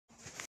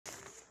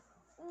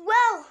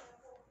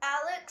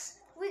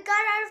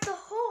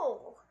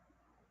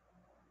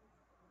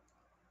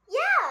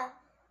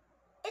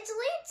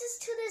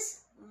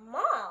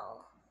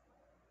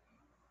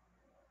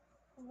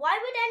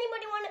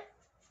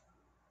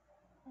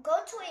go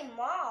to a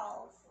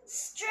mall.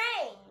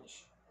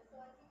 Strange.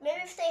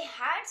 Maybe if they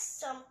had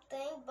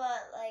something,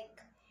 but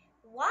like,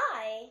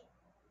 why?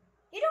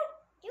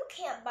 You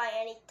can't buy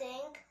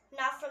anything.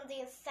 Not from the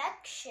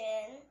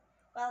infection.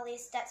 Well, at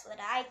least that's what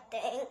I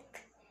think.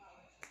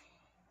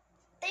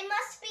 They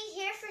must be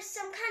here for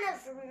some kind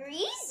of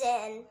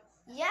reason.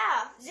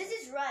 Yeah, this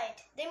is right.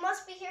 They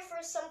must be here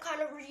for some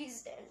kind of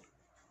reason.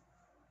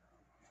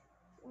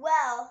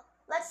 Well,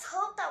 let's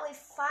hope that we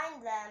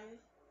find them.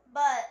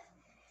 But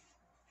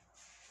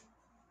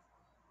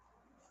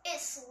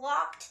it's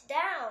locked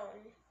down.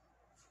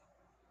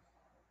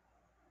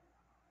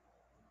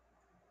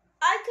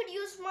 I could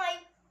use my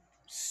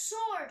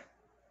sword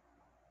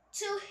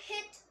to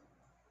hit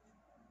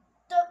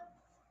the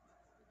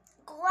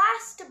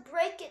glass to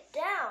break it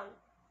down.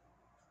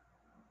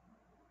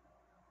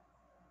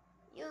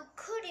 You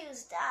could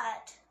use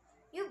that.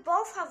 You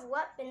both have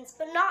weapons,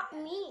 but not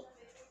me.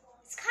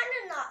 It's kind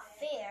of not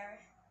fair.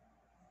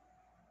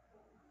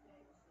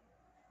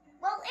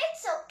 Well,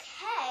 it's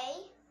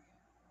okay.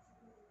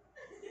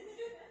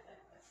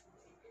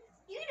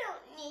 You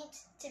don't need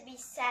to be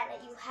sad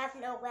that you have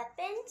no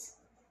weapons,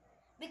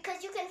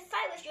 because you can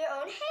fight with your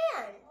own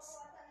hands.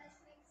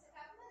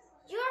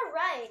 You're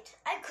right.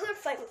 I could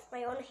fight with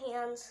my own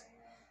hands.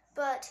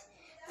 But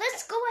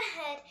let's go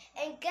ahead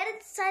and get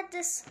inside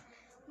this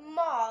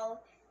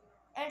mall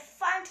and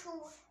find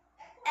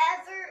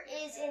whoever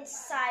is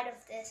inside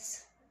of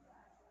this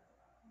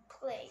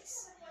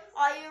place.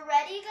 Are you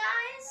ready,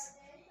 guys?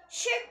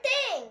 Sure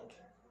thing.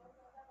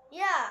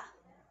 Yeah,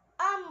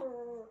 I'm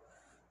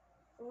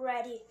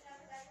ready.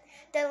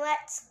 Then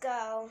let's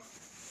go.